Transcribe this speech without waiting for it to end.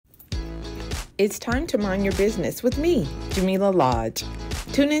It's time to mind your business with me, Jamillah Lodge.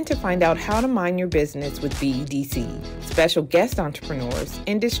 Tune in to find out how to mind your business with BEDC, special guest entrepreneurs,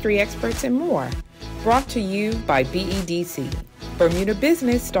 industry experts, and more. Brought to you by BEDC. Bermuda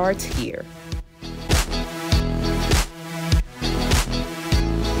Business starts here.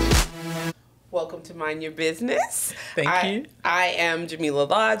 Welcome to Mind Your Business. Thank you. I am Jamillah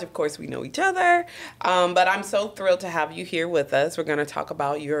Lodge. Of course, we know each other, but I'm so thrilled to have you here with us. We're going to talk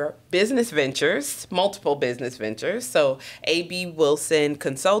about your business ventures, multiple business ventures. So ABWilson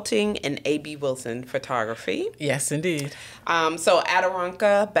Consulting and ABWilson Photography. Yes, indeed. So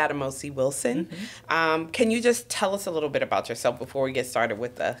Aderonke Bademosi Wilson. Can you just tell us a little bit about yourself before we get started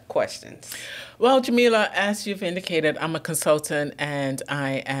with the questions? Well, Jamillah, as you've indicated, I'm a consultant and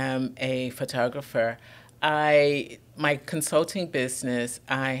I am a photographer. My consulting business,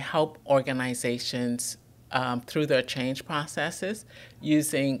 I help organizations through their change processes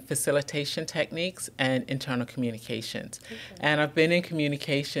using facilitation techniques and internal communications. Okay. And I've been in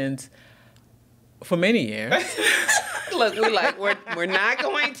communications for many years. Look, we're not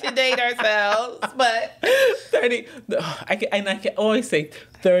going to date ourselves, but 30. I can always say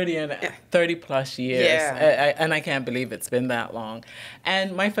 30 and 30 plus years, and I can't believe it's been that long.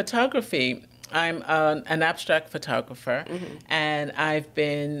 And my photography, I'm an abstract photographer, and I've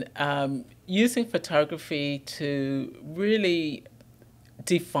been using photography to really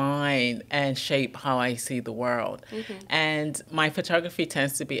define and shape how I see the world. And my photography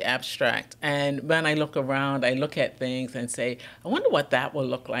tends to be abstract. And when I look around, I look at things and say, I wonder what that will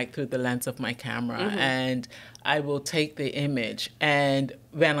look like through the lens of my camera. And I will take the image. And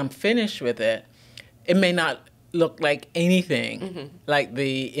when I'm finished with it, it may not look like anything like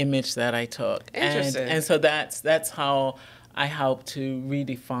the image that I took. Interesting. And so that's how I help to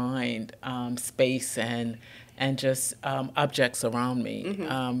redefine space and just objects around me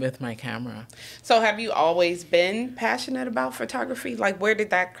with my camera. So have you always been passionate about photography? Like, where did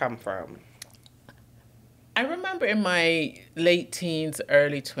that come from? I remember in my late teens,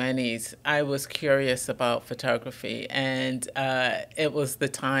 early 20s, I was curious about photography, and it was the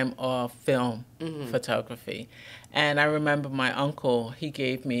time of film photography. And I remember my uncle, he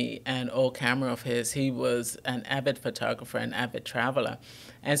gave me an old camera of his. He was an avid photographer, an avid traveler.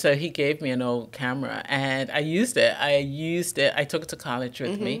 And so he gave me an old camera, and I used it. I took it to college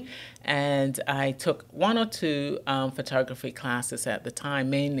with me, and I took one or two photography classes at the time,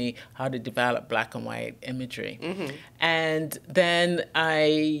 mainly how to develop black and white imagery. And then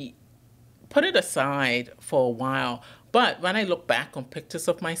I put it aside for a while. But when I look back on pictures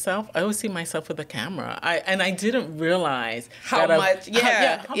of myself, I always see myself with a camera. And I didn't realize how much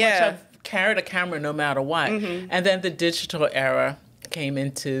I've carried a camera no matter what. And then the digital era came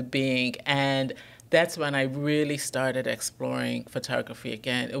into being, and that's when I really started exploring photography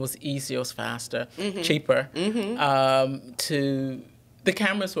again. It was easier, it was faster, cheaper. The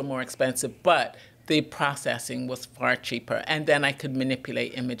cameras were more expensive, but the processing was far cheaper. And then I could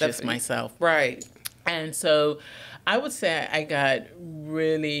manipulate images myself. Right. And so I would say I got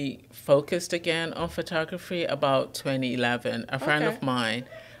really focused again on photography about 2011. A friend of mine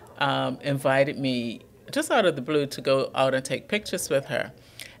invited me just out of the blue to go out and take pictures with her.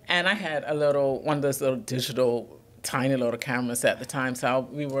 And I had one of those little digital, tiny little cameras at the time. So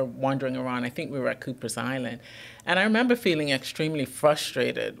we were wandering around. I think we were at Cooper's Island. And I remember feeling extremely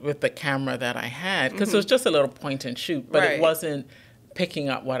frustrated with the camera that I had, because it was just a little point and shoot, but it wasn't picking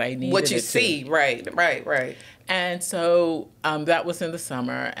up what I needed. What you see, right. And so that was in the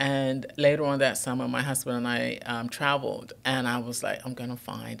summer, and later on that summer, my husband and I traveled, and I was like, I'm going to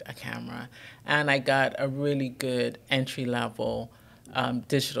find a camera. And I got a really good entry-level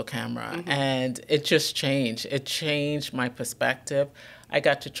digital camera, and it just changed. It changed my perspective. I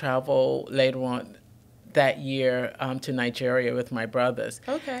got to travel later on that year to Nigeria with my brothers.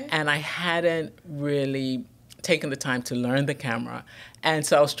 And I hadn't really taken the time to learn the camera. And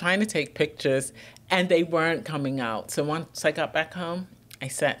so I was trying to take pictures, and they weren't coming out. So once I got back home, I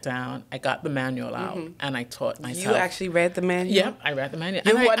sat down, I got the manual out, and I taught myself. You actually read the manual? Yep, I read the manual.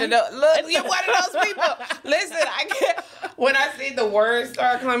 You're one of those people. Listen, I can't, when I see the words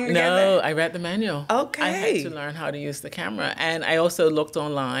start coming together. No, I read the manual. Okay. I had to learn how to use the camera. And I also looked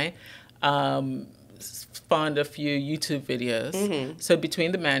online, spawned a few YouTube videos. So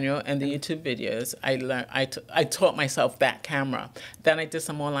between the manual and the YouTube videos, I taught myself that camera. Then I did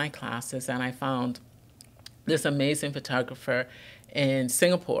some online classes, and I found this amazing photographer in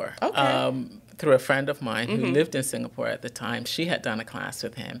Singapore through a friend of mine who lived in Singapore at the time. She had done a class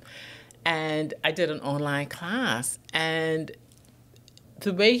with him. And I did an online class. And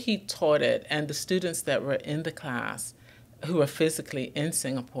the way he taught it, and the students that were in the class who were physically in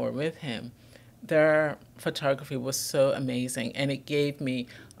Singapore with him, their photography was so amazing, and it gave me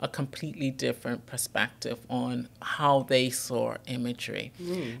a completely different perspective on how they saw imagery.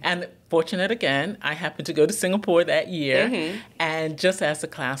 And fortunate again, I happened to go to Singapore that year, and just as the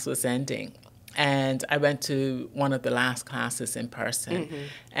class was ending, and I went to one of the last classes in person,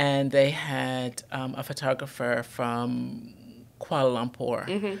 and they had a photographer from Kuala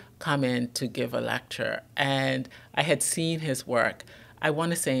Lumpur come in to give a lecture, and I had seen his work, I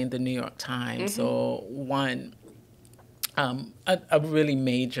want to say in the New York Times or one, a really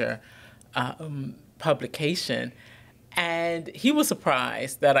major publication. And he was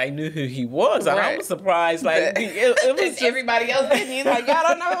surprised that I knew who he was. And I was surprised, like, it was just, everybody else didn't. He's like, I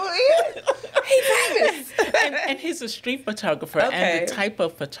don't know who he is. He's famous. and he's a street photographer. And the type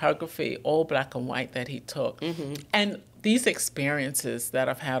of photography, all black and white, that he took. And these experiences that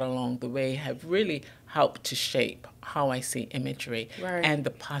I've had along the way have really helped to shape how I see imagery and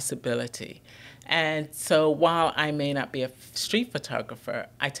the possibility. And so while I may not be a street photographer,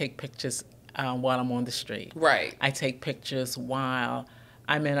 I take pictures while I'm on the street. I take pictures while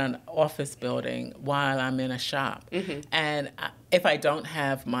I'm in an office building, while I'm in a shop. And if I don't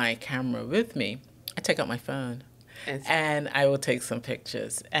have my camera with me, I take out my phone. And I will take some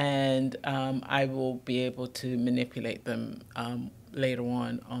pictures, and I will be able to manipulate them later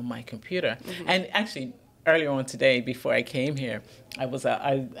on my computer. And actually, earlier on today, before I came here, I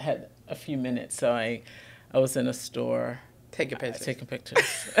had a few minutes, so I was in a store taking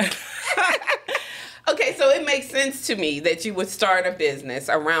pictures. Okay, so it makes sense to me that you would start a business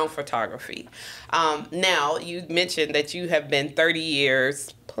around photography. Now, you mentioned that you have been 30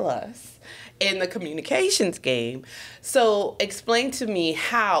 years plus in the communications game. So explain to me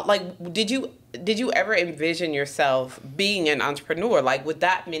how, like, did you ever envision yourself being an entrepreneur? Like, with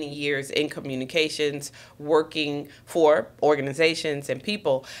that many years in communications, working for organizations and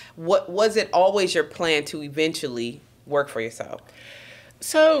people, what was it always your plan to eventually work for yourself?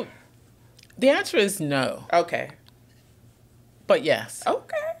 So the answer is no. Okay. But yes.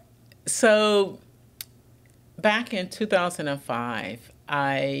 Okay. So back in 2005,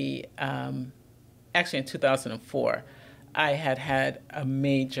 actually in 2004, I had a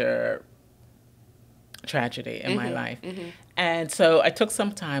major tragedy in my life. And so I took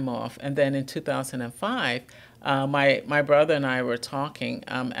some time off. And then in 2005, my brother and I were talking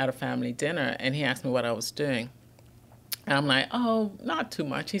at a family dinner, and he asked me what I was doing. And I'm like, oh, not too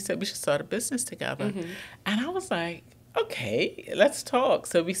much. He said, we should start a business together. And I was like, okay, let's talk.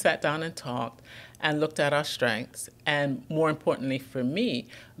 So we sat down and talked and looked at our strengths. And more importantly for me,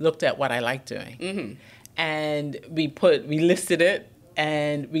 looked at what I like doing. And we listed it,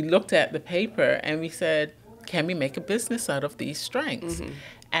 and we looked at the paper, and we said, can we make a business out of these strengths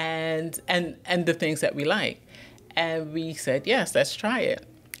and the things that we like? And we said, yes, let's try it.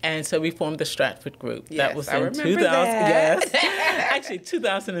 And so we formed the Stratford Group. Yes, that was I in 2000. that. Yes, actually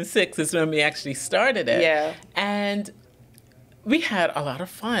 2006 is when we actually started it. Yeah, and we had a lot of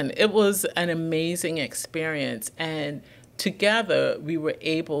fun. It was an amazing experience, and together we were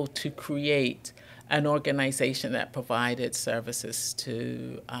able to create an organization that provided services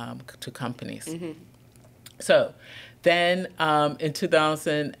to companies. So then in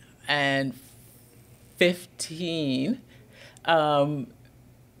 2015.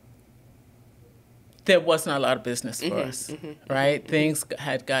 There wasn't a lot of business for us, right? Things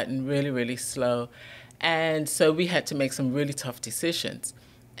had gotten really, really slow. And so we had to make some really tough decisions.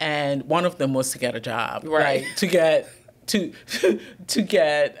 And one of them was to get a job, right? To get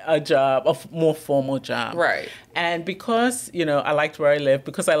a job, a more formal job. Right. And because, I liked where I lived,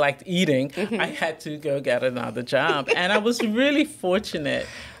 because I liked eating, I had to go get another job. And I was really fortunate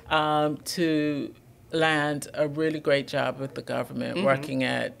to land a really great job with the government, working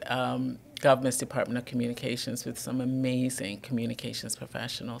at government's Department of Communications with some amazing communications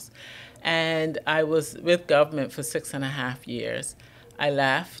professionals. And I was with government for 6.5 years. I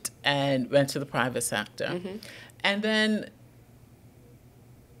left and went to the private sector. And then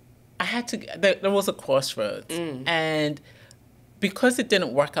there was a crossroads. And because it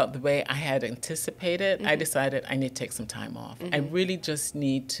didn't work out the way I had anticipated, I decided I need to take some time off. I really just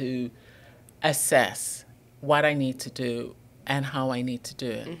need to assess what I need to do and how I need to do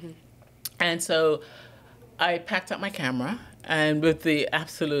it. And so I packed up my camera, and with the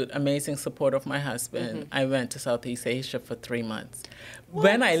absolute amazing support of my husband, I went to Southeast Asia for 3 months. What?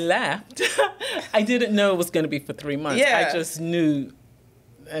 When I left, I didn't know it was going to be for 3 months. Yeah. I just knew,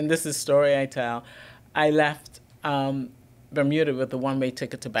 and this is a story I tell, I left Bermuda with a one-way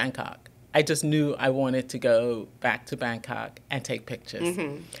ticket to Bangkok. I just knew I wanted to go back to Bangkok and take pictures.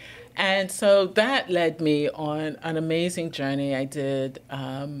 And so that led me on an amazing journey.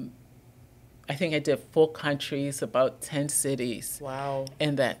 I I think I did 4 countries, about 10 cities. Wow.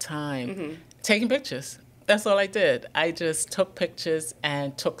 In that time, taking pictures. That's all I did. I just took pictures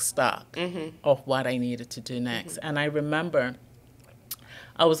and took stock of what I needed to do next. And I remember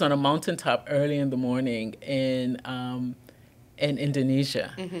I was on a mountaintop early in the morning in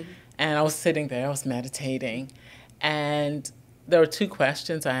Indonesia. And I was sitting there, I was meditating. And there were 2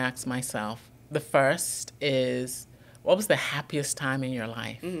 questions I asked myself. The first is, what was the happiest time in your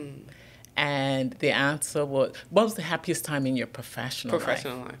life? And the answer was, what was the happiest time in your professional life?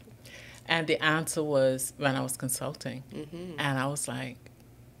 And the answer was when I was consulting. And I was like,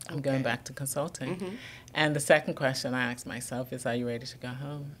 I'm going back to consulting. And the second question I asked myself is, are you ready to go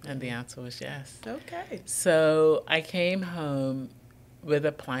home? And the answer was yes. Okay. So I came home with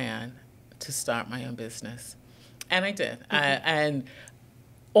a plan to start my own business. And I did. And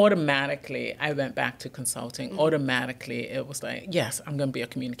automatically, I went back to consulting. Automatically, it was like, yes, I'm going to be a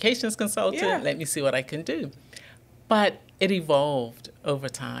communications consultant. Yeah. Let me see what I can do. But it evolved over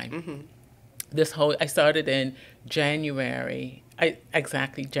time. I started in January,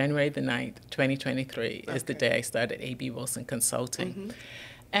 January the 9th, 2023 is the day I started ABWilson Consulting.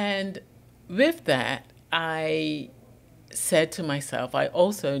 And with that, I said to myself, I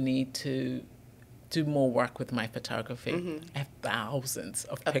also need to do more work with my photography. I have thousands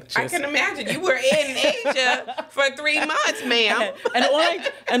of pictures. I can imagine. You were in Asia for 3 months, ma'am.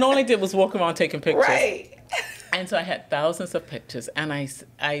 and all I did was walk around taking pictures. Right. And so I had thousands of pictures, and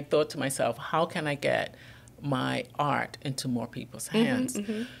I thought to myself, how can I get my art into more people's hands?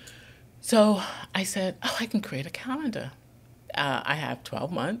 So I said, I can create a calendar. I have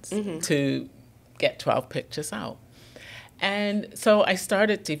 12 months to get 12 pictures out. And so I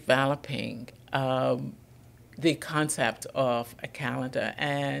started developing the concept of a calendar,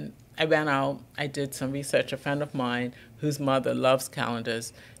 and I went out, I did some research. A friend of mine whose mother loves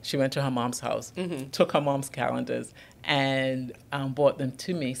calendars, she went to her mom's house, took her mom's calendars, and brought them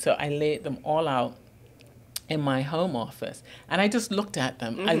to me. So I laid them all out in my home office, and I just looked at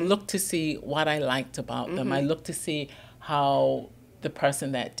them. I looked to see what I liked about them. I looked to see how the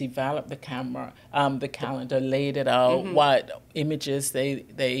person that developed the calendar laid it out, what images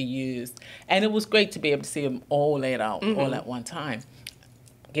they used. And it was great to be able to see them all laid out all at one time.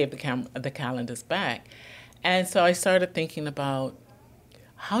 Gave the calendars back. And so I started thinking about,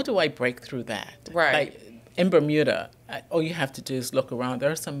 how do I break through that? Right. Like in Bermuda, all you have to do is look around. There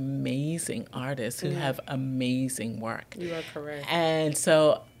are some amazing artists who have amazing work. You are correct. And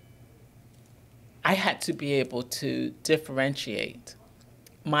so I had to be able to differentiate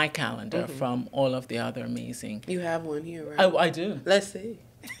my calendar from all of the other amazing. You have one here, right? Oh, I do. Let's see.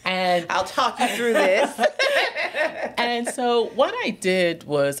 And I'll talk you through this. And so what I did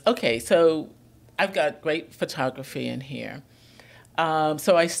was, okay, so I've got great photography in here.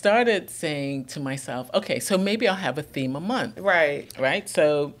 So I started saying to myself, okay, so maybe I'll have a theme a month. Right. Right?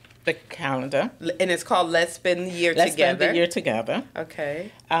 So the calendar. And it's called Let's Spend the Year Together. Let's Spend the Year Together.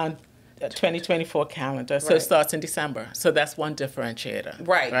 Okay. 2024 calendar. So it starts in December. So that's one differentiator.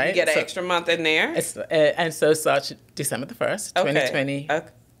 Right. You get an extra month in there. And so it starts December the 1st,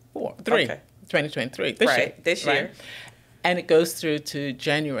 2023. This year. This year. Right? And it goes through to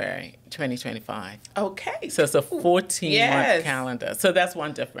January 2025. Okay. So it's a 14-month calendar. So that's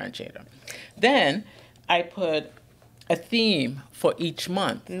one differentiator. Then I put a theme for each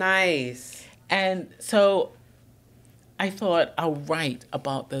month. Nice. And so I thought I'll write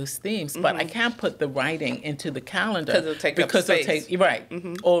about those themes, but I can't put the writing into the calendar because it'll take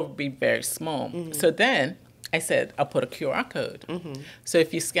space. Or it'll be very small. So then I said, I'll put a QR code. So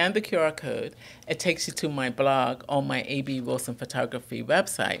if you scan the QR code, it takes you to my blog on my ABWilson Photography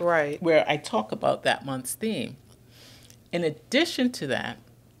website, where I talk about that month's theme. In addition to that,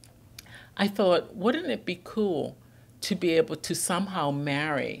 I thought, wouldn't it be cool to be able to somehow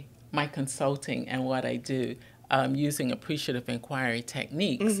marry my consulting and what I do using appreciative inquiry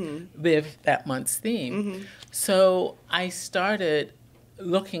techniques with that month's theme? So I started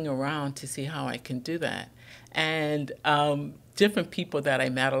looking around to see how I can do that. And different people that I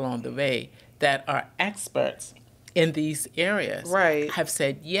met along the way that are experts in these areas have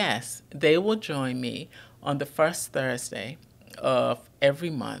said, yes, they will join me on the first Thursday of every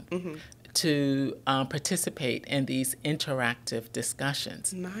month to participate in these interactive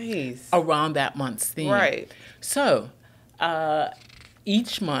discussions around that month's theme. So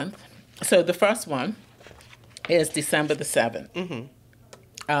each month, so the first one is December the 7th.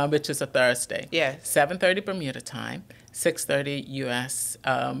 Which is a Thursday. 7:30 Bermuda time, 6:30 U.S.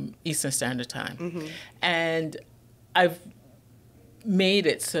 Eastern Standard Time. And I've made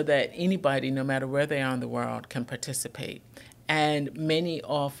it so that anybody, no matter where they are in the world, can participate. And many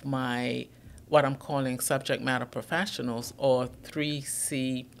of my what I'm calling subject matter professionals, or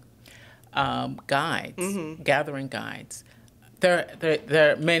 3C guides, gathering guides.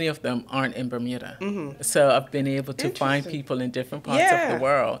 There, many of them aren't in Bermuda. So I've been able to find people in different parts of the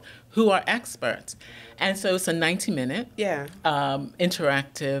world who are experts. And so it's a 90-minute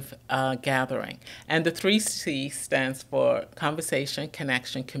interactive gathering. And the 3C stands for conversation,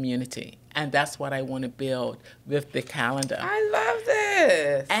 connection, community. And that's what I want to build with the calendar. I love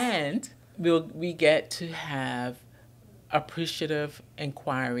this. And we get to have appreciative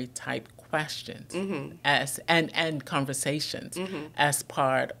inquiry type questions and conversations as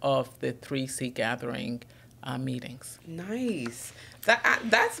part of the 3C gathering meetings. Nice.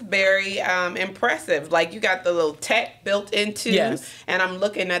 That's very impressive. Like, you got the little tech built into, and I'm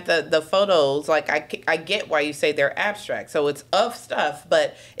looking at the photos. Like, I get why you say they're abstract. So it's of stuff,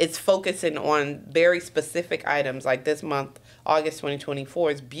 but it's focusing on very specific items. Like this month, August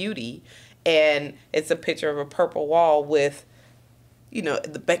 2024, is beauty, and it's a picture of a purple wall with, you know,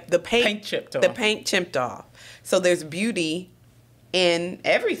 the paint chipped off. The paint chipped off. So there's beauty in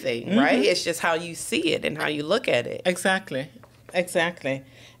everything, right? It's just how you see it and how you look at it. Exactly.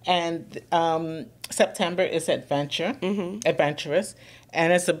 And September is adventurous,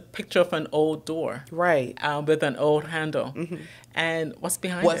 and it's a picture of an old door, right, with an old handle. And what's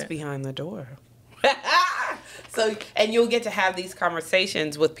behind the door? So, and you'll get to have these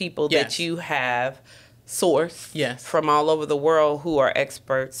conversations with people that you have sourced from all over the world who are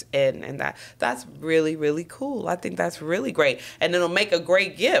experts in that's really, really cool. I think that's really great. And it'll make a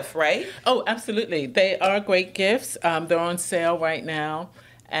great gift, right? Oh, absolutely. They are great gifts. They're on sale right now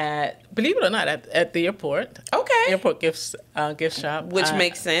at, believe it or not, at the airport. Okay. Airport gift shop. Which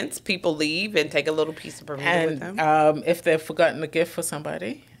makes sense. People leave and take a little piece of Bermuda with them. If they've forgotten a gift for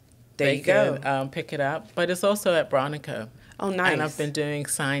somebody, they can pick it up. But it's also at Aderonke. Oh, nice. And I've been doing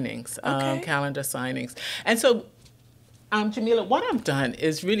signings, calendar signings. And so, Jamillah, what I've done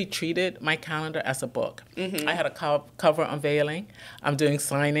is really treated my calendar as a book. I had a cover unveiling. I'm doing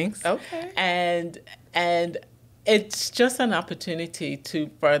signings. Okay. And it's just an opportunity to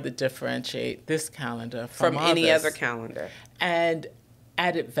further differentiate this calendar from any other calendar. And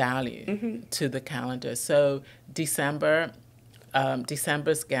added value to the calendar. So December's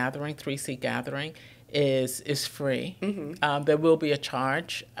gathering, 3C gathering, is free. There will be a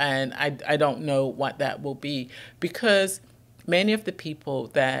charge, and I don't know what that will be, because many of the people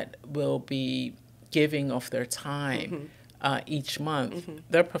that will be giving of their time each month,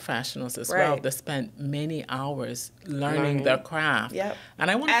 they're professionals as well. They spend many hours learning their craft.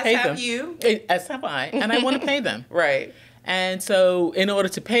 And I want to pay them. As have I. And I want to pay them. Right. And so in order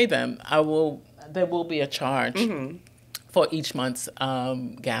to pay them, there will be a charge for each month's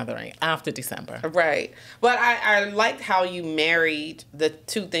gathering after December. Right. But I liked how you married the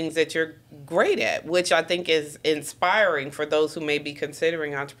two things that you're great at, which I think is inspiring for those who may be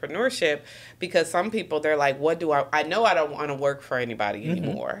considering entrepreneurship, because some people, they're like, I know I don't want to work for anybody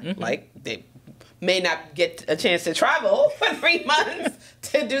anymore. Like, they may not get a chance to travel for 3 months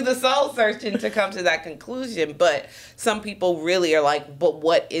to do the soul searching to come to that conclusion. But some people really are like, but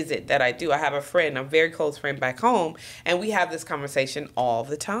what is it that I do? I have a friend, a very close friend back home, and we have this conversation all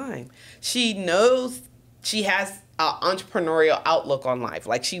the time. She knows she has an entrepreneurial outlook on life.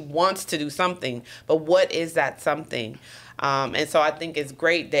 Like, she wants to do something, but what is that something? And so I think it's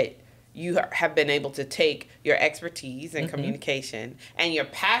great that you have been able to take your expertise in communication and your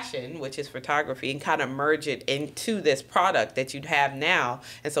passion, which is photography, and kind of merge it into this product that you'd have now.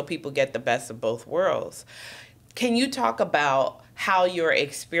 And so people get the best of both worlds. Can you talk about how your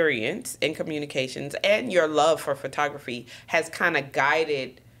experience in communications and your love for photography has kind of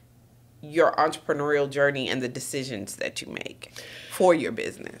guided your entrepreneurial journey and the decisions that you make for your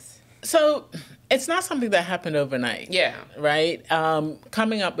business? So it's not something that happened overnight. Yeah. Right?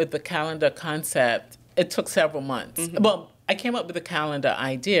 Coming up with the calendar concept, it took several months. Well, I came up with the calendar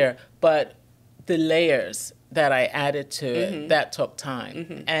idea, but the layers that I added to it, that took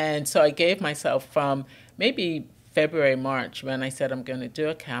time. And so I gave myself from maybe February, March, when I said I'm going to do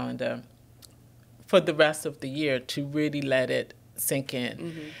a calendar, for the rest of the year to really let it sink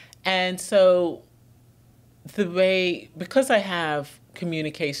in. And so because I have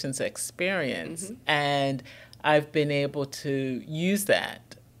communications experience and I've been able to use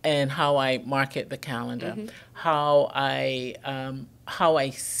that and how I market the calendar, how I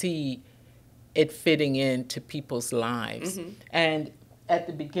see it fitting into people's lives. And at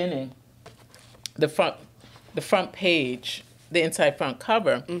the beginning, the front page, the inside front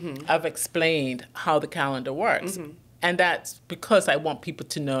cover, I've explained how the calendar works. And that's because I want people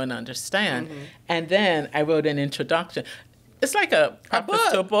to know and understand. And then I wrote an introduction. it's like a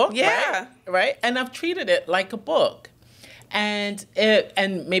preface to a book, yeah, right? And I've treated it like a book, and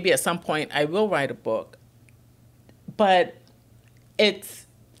maybe at some point I will write a book, but it's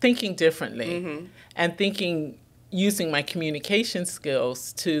thinking differently and using my communication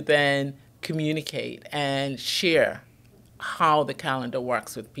skills to then communicate and share how the calendar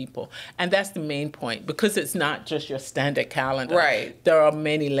works with people. And that's the main point, because it's not just your standard calendar. Right. There are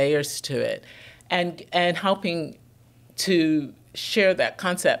many layers to it. And helping to share that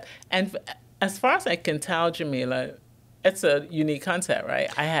concept. And as far as I can tell, Jamillah, it's a unique concept, right?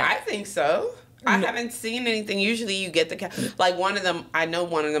 I think so. I haven't seen anything. Usually you get like one of them, I know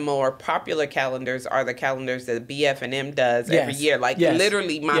one of the more popular calendars are the calendars that BF&M does every year. Like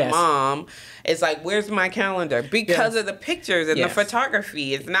literally my mom is like, where's my calendar? Because of the pictures and the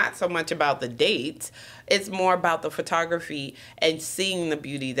photography. It's not so much about the dates. It's more about the photography and seeing the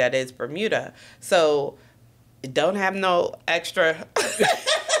beauty that is Bermuda. So don't have no extra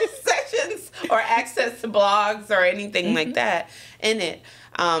sections or access to blogs or anything like that in it.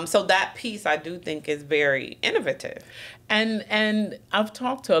 So that piece I do think is very innovative. And I've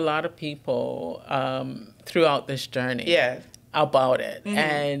talked to a lot of people throughout this journey about it.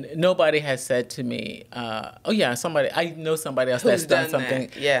 And nobody has said to me, oh yeah, I know somebody else that's done something.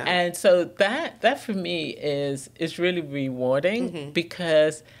 That. Yeah. And so that for me is really rewarding,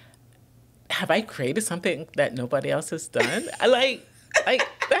 because have I created something that nobody else has done? Like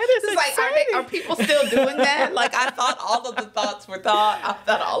that is exciting. Are people still doing that? Like, I thought all of the thoughts were thought. I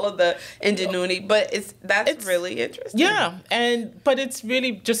thought all of the ingenuity, but that's really interesting. Yeah, but it's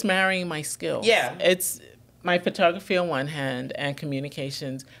really just marrying my skills. Yeah, it's my photography on one hand and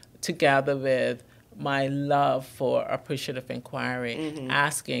communications together with my love for appreciative inquiry,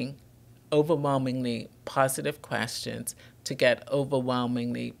 asking overwhelmingly positive questions to get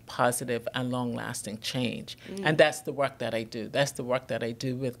overwhelmingly positive and long-lasting change. And that's the work that I do. That's the work that I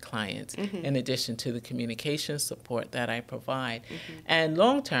do with clients, in addition to the communication support that I provide. And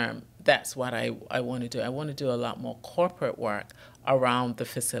long-term, that's what I want to do. I want to do a lot more corporate work around the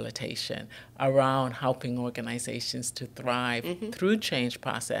facilitation, around helping organizations to thrive through change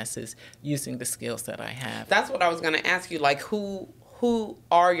processes using the skills that I have. That's what I was going to ask you, like, who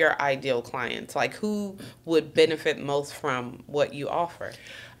are your ideal clients? Like, who would benefit most from what you offer?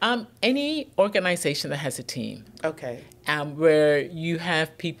 Any organization that has a team. Okay. Where you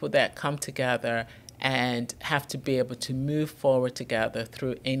have people that come together and have to be able to move forward together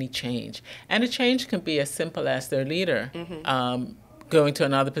through any change. And a change can be as simple as their leader going to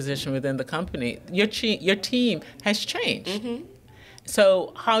another position within the company. Your team has changed.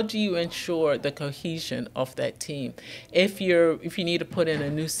 So how do you ensure the cohesion of that team? If you need to put in a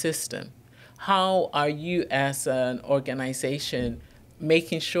new system, how are you as an organization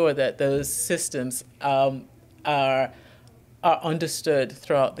making sure that those systems are understood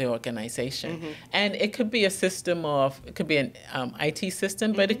throughout the organization? And it could be it could be an IT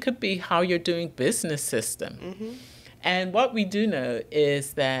system, but it could be how you're doing business system. And what we do know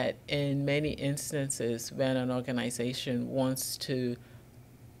is that in many instances, when an organization wants to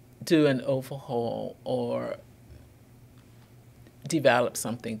do an overhaul or develop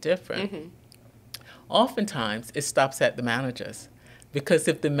something different, oftentimes it stops at the managers. Because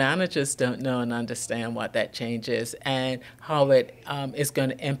if the managers don't know and understand what that change is and how it is going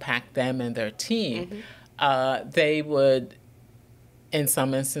to impact them and their team, they would, in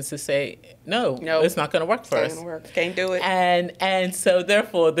some instances, say, no, it's not going to work for us. Can't do it. And so,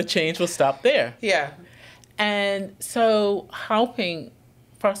 therefore, the change will stop there. Yeah. And so helping,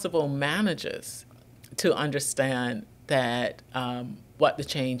 first of all, managers to understand that what the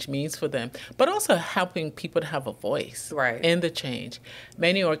change means for them, but also helping people to have a voice in the change.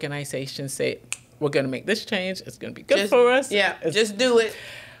 Many organizations say, we're going to make this change. It's going to be good for us. Yeah, just do it.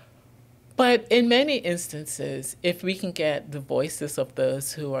 But in many instances, if we can get the voices of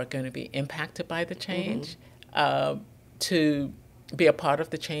those who are going to be impacted by the change to be a part of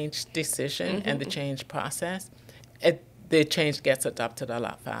the change decision and the change process, the change gets adopted a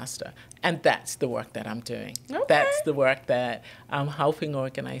lot faster. And that's the work that I'm doing. Okay. That's the work that I'm helping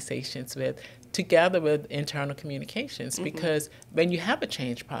organizations with, together with internal communications. Because when you have a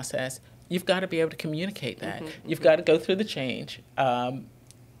change process, you've got to be able to communicate that. You've got to go through the change,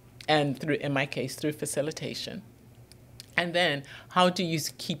 and through, in my case, through facilitation. And then how do you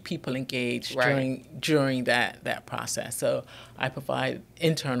keep people engaged during that process? So I provide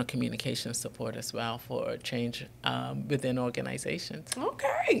internal communication support as well for change within organizations.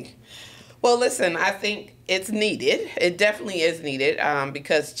 Okay. Well, listen, I think it's needed. It definitely is needed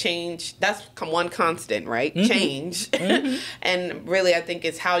because change, that's one constant, right? Mm-hmm. Change. Mm-hmm. And really, I think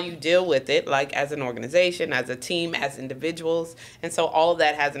it's how you deal with it, like as an organization, as a team, as individuals. And so all of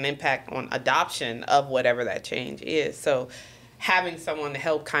that has an impact on adoption of whatever that change is. So having someone to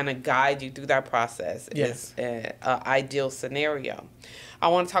help kind of guide you through that process is an ideal scenario. I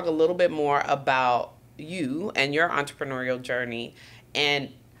want to talk a little bit more about you and your entrepreneurial journey. And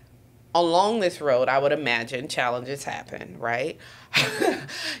along this road, I would imagine challenges happen, right?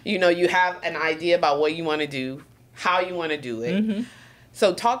 You know, you have an idea about what you want to do, how you want to do it. Mm-hmm.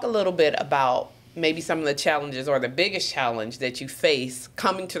 So talk a little bit about maybe some of the challenges or the biggest challenge that you face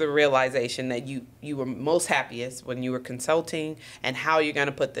coming to the realization that you were most happiest when you were consulting and how you're going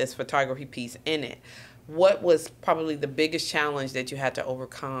to put this photography piece in it. What was probably the biggest challenge that you had to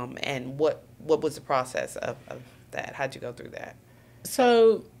overcome, and what was the process of that? How'd you go through that?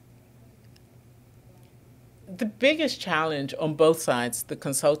 So the biggest challenge on both sides, the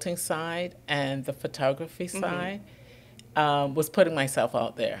consulting side and the photography side, was putting myself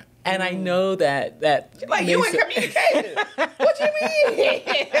out there. And I know that like you in communication. What you mean?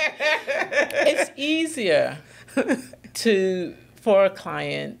 It's easier for a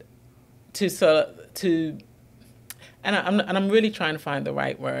client to and I'm really trying to find the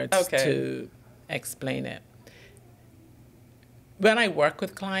right words to explain it. When I work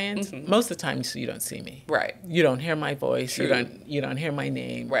with clients, most of the time you don't see me. Right. You don't hear my voice. True. You don't hear my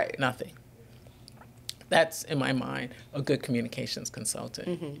name. Right. Nothing. That's, in my mind, a good communications consultant.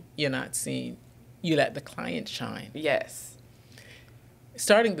 Mm-hmm. You're not seen. You let the client shine. Yes.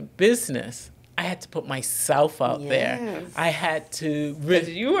 Starting the business, I had to put myself out there. I had to... Because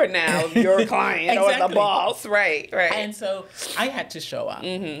you are now your client or the boss. Right, right. And so I had to show up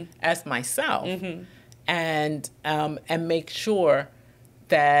as myself. And make sure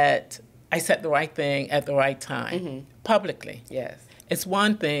that I said the right thing at the right time, publicly. Yes. It's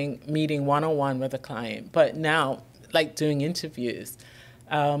one thing meeting one-on-one with a client, but now, like doing interviews,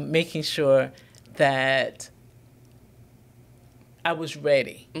 making sure that I was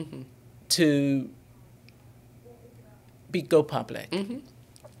ready to go public.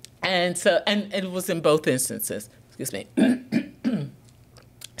 And so, and it was in both instances, excuse me.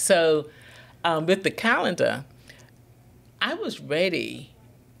 So, with the calendar, I was ready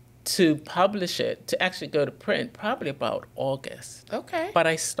to publish it, to actually go to print, probably about August. Okay. But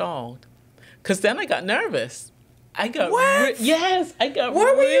I stalled. Because then I got nervous. I got what? Yes, I got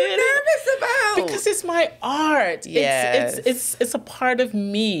What were you nervous about? Because it's my art. Yes. It's a part of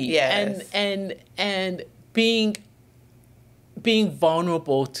me. Yes. And being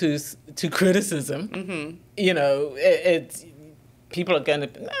vulnerable to criticism, you know, it's people are going to,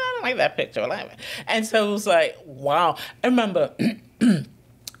 no, I don't like that picture. And so it was like, wow. I remember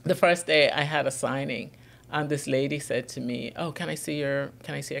the first day I had a signing, this lady said to me, "Oh, can I see your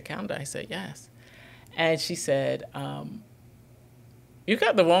calendar?" I said, "Yes." And she said, "You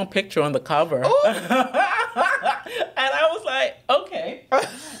got the wrong picture on the cover." And I was like, "Okay."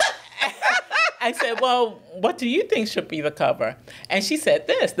 I said, "Well, what do you think should be the cover?" And she said,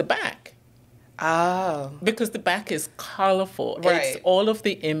 the back. Oh. Because the back is colorful. Right. It's all of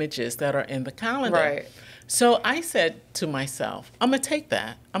the images that are in the calendar. Right. So I said to myself, I'm going to take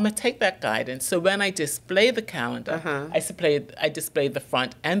that. I'm going to take that guidance. So when I display the calendar, I display the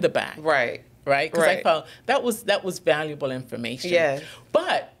front and the back. Right. Right? Because I felt that was valuable information. Yes.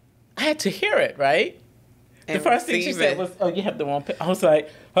 But I had to hear it, right? And the first thing she said was, "Oh, you have the wrong picture." I was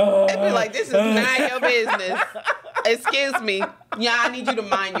like, "Oh." I'd be like, "This is not your business. Excuse me. Yeah, I need you to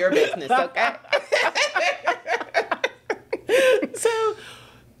mind your business, okay?" So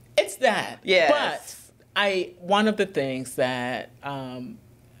it's that. Yes. But one of the things that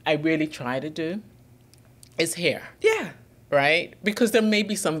I really try to do is hear. Yeah. Right? Because there may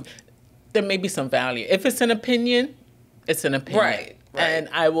be some value. If it's an opinion, it's an opinion. Right. And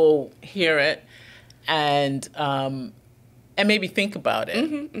I will hear it and maybe think about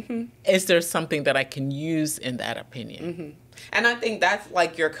it. Is there something that I can use in that opinion? And I think that's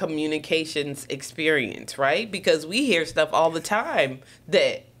like your communications experience, right? Because we hear stuff all the time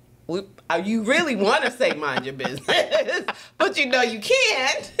that you really want to say mind your business, but you know you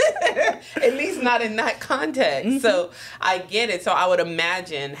can't, at least not in that context. So I get it. So I would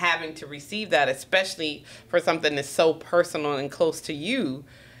imagine having to receive that, especially for something that's so personal and close to you.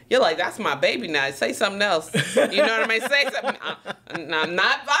 You're like, that's my baby now. Say something else. You know what I mean? Say something. I'm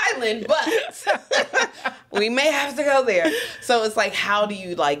not violent, but we may have to go there. So it's like, how do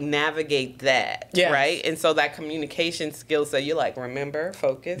you like navigate that? Yes. Right? And so that communication skill, so you're like, remember,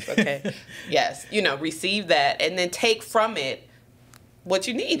 focus, okay. Yes. You know, receive that and then take from it what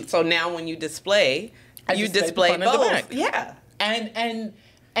you need. So now when you display, you display the front and the both. back. Yeah.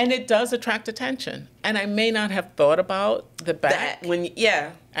 And it does attract attention. And I may not have thought about the back. I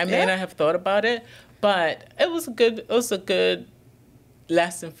may not have thought about it, but it was a good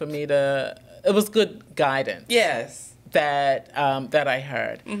lesson for me it was good guidance. Yes. That I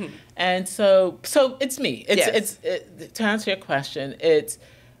heard. Mm-hmm. And so it's me. To answer your question, it's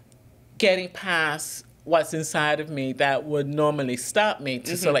getting past what's inside of me that would normally stop me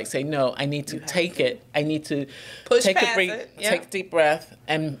to sort of like say, no, I need to take it. I need to take a deep breath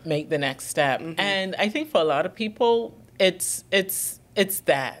and make the next step. Mm-hmm. And I think for a lot of people, it's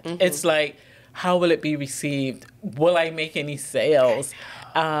that. Mm-hmm. It's like, how will it be received? Will I make any sales?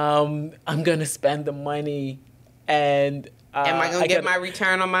 I'm going to spend the money, and am I going to get my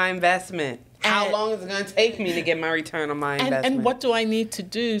return on my investment? How long is it going to take me to get my return on my investment? And what do I need to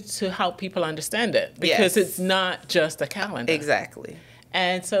do to help people understand it? Because it's not just a calendar. Exactly.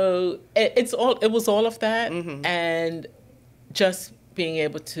 And so it was all of that, and just being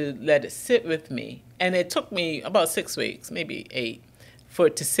able to let it sit with me. And it took me about 6 weeks, maybe 8, for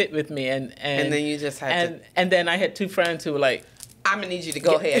it to sit with me. And then you just had to. And then I had 2 friends who were like, I'm going to need you to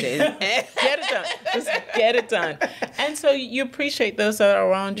go ahead and get it done. Just get it done. And so you appreciate those that are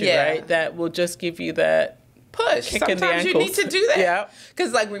around you, right? That will just give you that push. Kick in the Sometimes you need to do that. Yeah.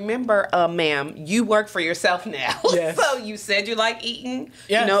 Because, like, remember, ma'am, you work for yourself now. Yes. So you said you like eating.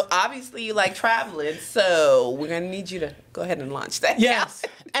 Yes. You know, obviously you like traveling. So we're going to need you to go ahead and launch that. Yes.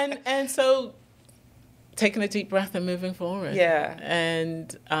 and so taking a deep breath and moving forward. Yeah.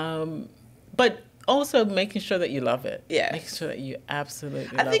 And, but also making sure that you love it. Yeah. Making sure that you absolutely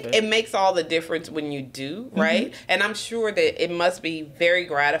love it. I think it makes all the difference when you do, right? Mm-hmm. And I'm sure that it must be very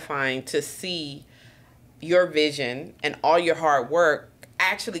gratifying to see your vision and all your hard work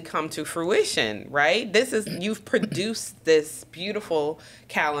actually come to fruition, right? You've produced this beautiful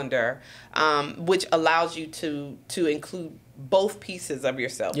calendar, which allows you to include both pieces of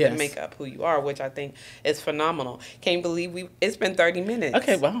yourself and make up who you are, which I think is phenomenal. Can't believe it's been 30 minutes.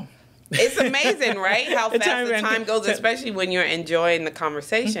 Okay, wow. It's amazing, right? How fast the time goes, especially when you're enjoying the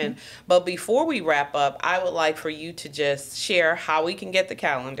conversation. Mm-hmm. But before we wrap up, I would like for you to just share how we can get the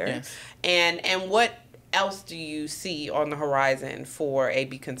calendar and what else do you see on the horizon for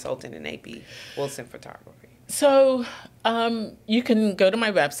AB Consulting and ABWilson Photography? So you can go to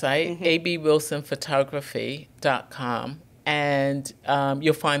my website, ABWilsonphotography.com, and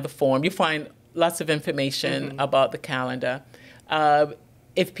you'll find the form. You'll find lots of information about the calendar.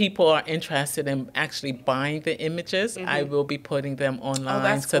 If people are interested in actually buying the images, I will be putting them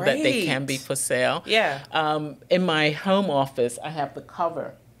online so that they can be for sale. Yeah. In my home office, I have the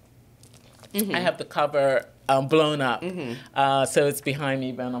cover. I have the cover blown up. So it's behind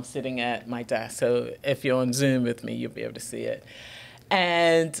me when I'm sitting at my desk. So if you're on Zoom with me, you'll be able to see it.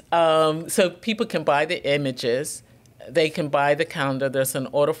 And so people can buy the images. They can buy the calendar. There's an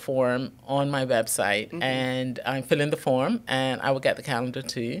order form on my website, and I fill in the form, and I will get the calendar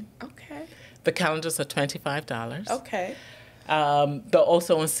to you. Okay. The calendars are $25. Okay. They're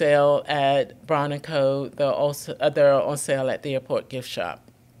also on sale at Brown & Co. They're on sale at the Airport Gift Shop.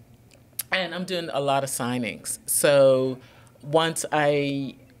 And I'm doing a lot of signings. So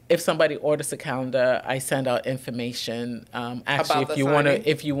if somebody orders a calendar, I send out information. Actually,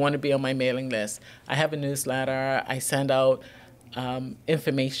 if you want to be on my mailing list, I have a newsletter. I send out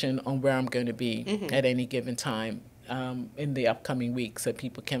information on where I'm going to be at any given time in the upcoming week, so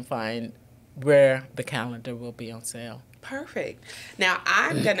people can find where the calendar will be on sale. Perfect. Now,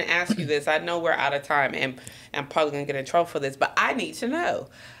 I'm going to ask you this. I know we're out of time, and I'm probably going to get in trouble for this, but I need to know.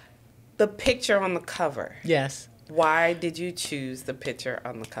 The picture on the cover. Yes. Why did you choose the picture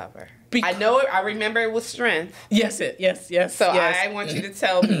on the cover? I know it. I remember it was strength. Yes. So I want you to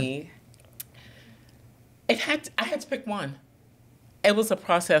tell me. I had to pick one. It was a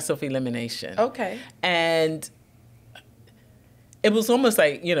process of elimination. Okay. And it was almost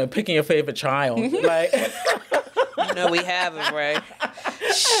like, picking your favorite child. Like, we have them, right?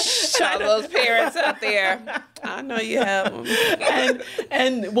 All those parents out there. I know you have them.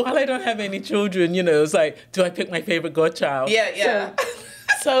 And while I don't have any children, it's like, do I pick my favorite godchild? Yeah.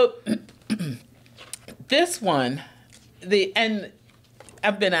 So this one, and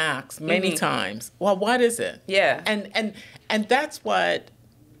I've been asked many times, well, what is it? Yeah. And that's what,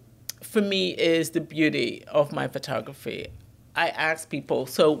 for me, is the beauty of my photography. I ask people,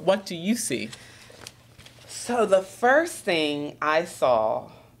 so what do you see? So the first thing I saw,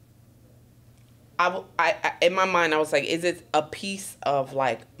 I in my mind, I was like, is it a piece of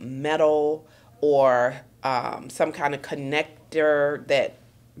like metal or some kind of connector that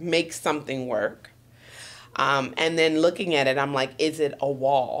makes something work? And then looking at it, I'm like, is it a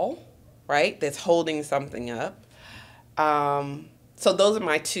wall, right, that's holding something up? So those are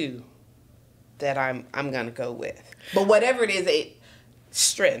my two that I'm going to go with. But whatever it is,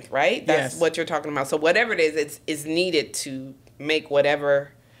 strength, right? That's what you're talking about. So whatever it is needed to make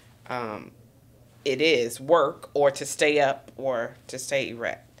whatever it is work, or to stay up, or to stay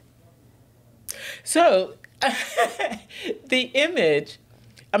erect. So the image,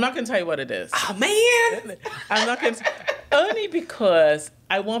 I'm not going to tell you what it is. Oh, man. I'm not going to, only because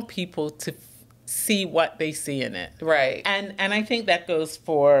I want people to see what they see in it. Right. And I think that goes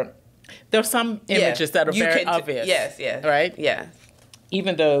for, there are some images that are very obvious. Yes. Right? Yes.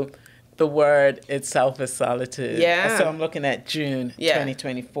 Even though the word itself is solitude. Yeah. So I'm looking at June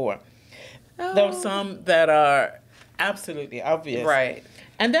 2024. Oh. There are some that are absolutely obvious. Right.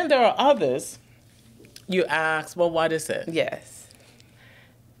 And then there are others, you ask, well, what is it? Yes.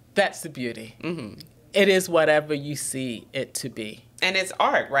 That's the beauty. Mm-hmm. It is whatever you see it to be. And it's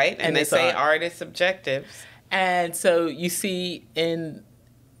art, right? And they say art is subjective. And so you see in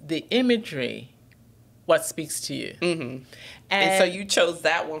the imagery what speaks to you. Mm-hmm. And so you chose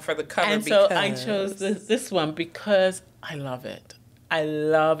that one for the cover. And so I chose this one because I love it. I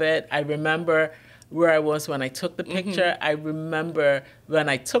love it. I remember where I was when I took the picture. Mm-hmm. I remember when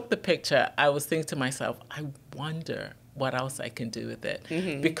I took the picture, I was thinking to myself, I wonder what else I can do with it.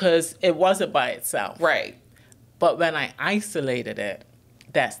 Mm-hmm. Because it wasn't by itself. Right. But when I isolated it,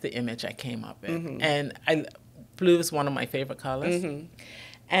 that's the image I came up with. Mm-hmm. And blue is one of my favorite colors. Mm-hmm.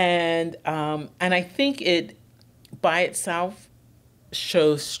 And I think it, by itself,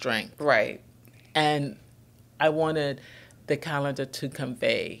 shows strength. Right. And I wanted the calendar to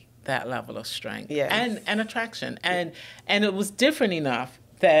convey that level of strength and attraction. And it was different enough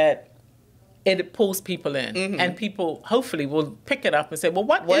that it pulls people in. Mm-hmm. And people, hopefully, will pick it up and say, well,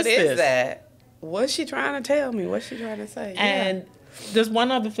 what is this? What is that? What's she trying to tell me? What's she trying to say? And there's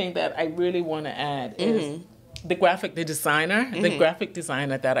one other thing that I really want to add is the graphic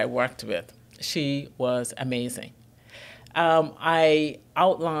designer that I worked with. She was amazing. I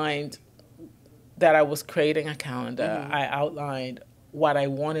outlined that I was creating a calendar. Mm-hmm. I outlined what I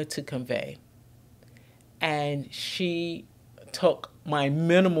wanted to convey. And she took my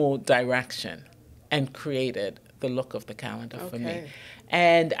minimal direction and created the look of the calendar for me.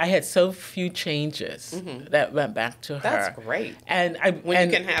 And I had so few changes that went back to her. That's great. And you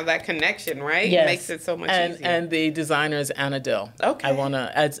can have that connection, right? Yes. It makes it so much easier. And the designer is Anna Dill. Okay. I want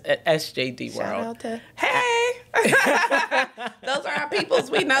to, as SJD World. Shout out to, hey! Those are our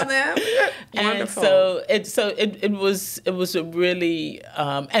peoples. We know them. Wonderful. And so it was a really,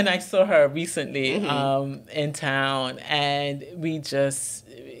 and I saw her recently in town, and we just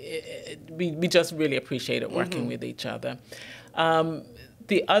really appreciated working with each other.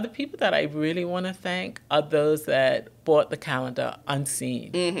 The other people that I really want to thank are those that bought the calendar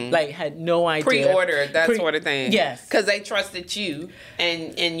unseen, like had no idea. Pre-ordered, that sort of thing. Yes. Because they trusted you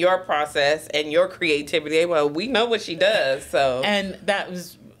and your process and your creativity. Well, we know what she does, so. And that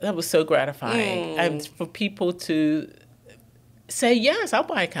was so gratifying. And for people to say, yes, I'll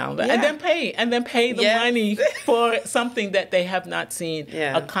buy a calendar, and then pay the money for something that they have not seen,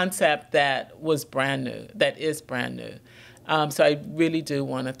 a concept that was brand new, that is brand new. So I really do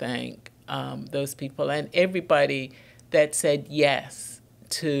want to thank those people and everybody that said yes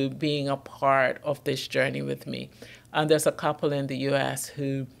to being a part of this journey with me. There's a couple in the U.S.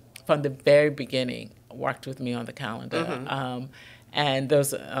 who, from the very beginning, worked with me on the calendar. And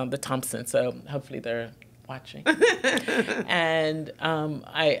those the Thompsons, so hopefully they're watching. And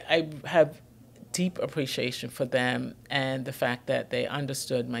I have deep appreciation for them and the fact that they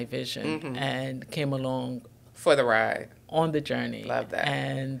understood my vision and came along for the ride. On the journey. Love that.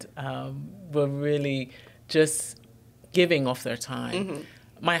 And were really just giving of their time.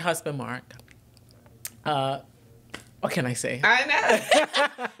 My husband, Mark, what can I say? I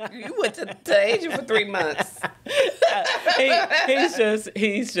know. You went to Asia for 3 months.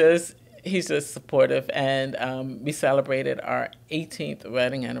 He's just supportive, and we celebrated our 18th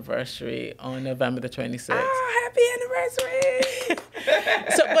wedding anniversary on November the 26th. Oh, happy anniversary!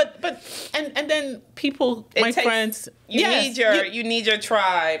 So, and then people, friends, you need your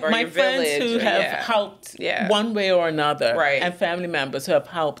tribe or my your friends village who have helped one way or another, and family members who have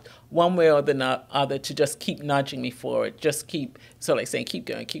helped one way or the other to just keep nudging me forward, just keep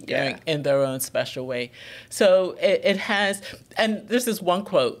going in their own special way. So it has, and this is one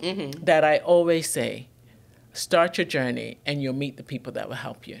quote that I always say: start your journey and you'll meet the people that will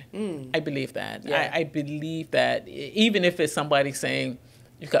help you. I believe that. Yeah. I believe that even if it's somebody saying,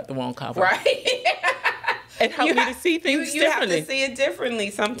 you've got the wrong cover. Right. It helped me to see things you differently. have to see it differently.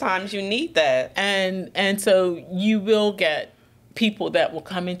 Sometimes you need that. And so you will get people that will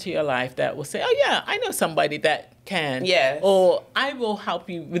come into your life that will say, oh, yeah, I know somebody that can. Yes. Or I will help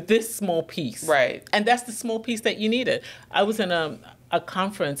you with this small piece. Right. And that's the small piece that you needed. I was in a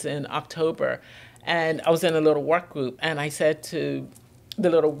conference in October, and I was in a little work group, and I said to the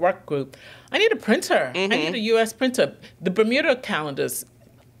little work group, I need a printer. I need a U.S. printer. The Bermuda calendars.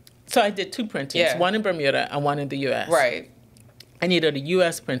 So I did 2 printings, one in Bermuda and one in the U.S. Right. I needed a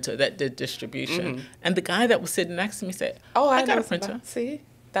U.S. printer that did distribution. And the guy that was sitting next to me said, oh, I got a printer. See?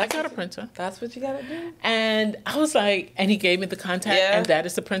 I got a printer. That's what you got to do. And I was like, and he gave me the contact, and that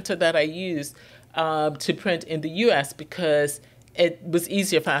is the printer that I used to print in the U.S. because it was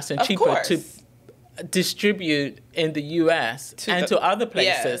easier, faster, and cheaper to distribute in the U.S. to other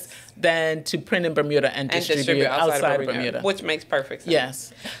places than to print in Bermuda and distribute outside of Bermuda. Which makes perfect sense.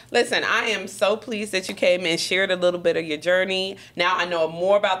 Yes. Listen, I am so pleased that you came and shared a little bit of your journey. Now I know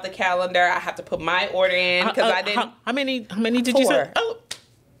more about the calendar. I have to put my order in because I didn't. How many did you say? Oh.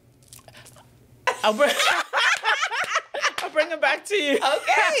 I'll bring it back to you.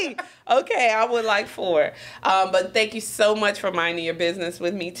 Okay, I would like 4. But thank you so much for minding your business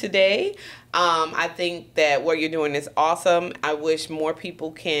with me today. I think that what you're doing is awesome. I wish more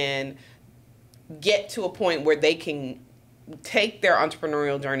people can get to a point where they can take their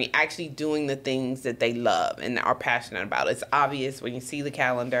entrepreneurial journey actually doing the things that they love and are passionate about. It's obvious when you see the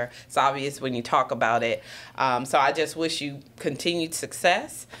calendar. It's obvious when you talk about it. So I just wish you continued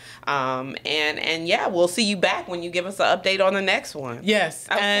success. And yeah, we'll see you back when you give us an update on the next one. Yes.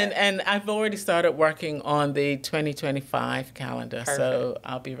 Okay. And I've already started working on the 2025 calendar. Perfect. So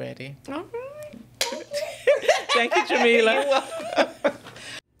I'll be ready. All right. Thank you, Jamillah. You're welcome.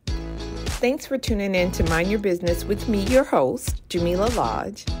 Thanks for tuning in to Mind Your Business with me, your host, Jamillah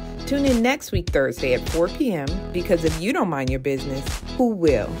Lodge. Tune in next week, Thursday at 4 p.m. because if you don't mind your business, who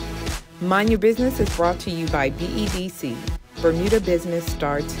will? Mind Your Business is brought to you by BEDC. Bermuda Business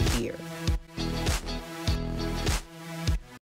starts here.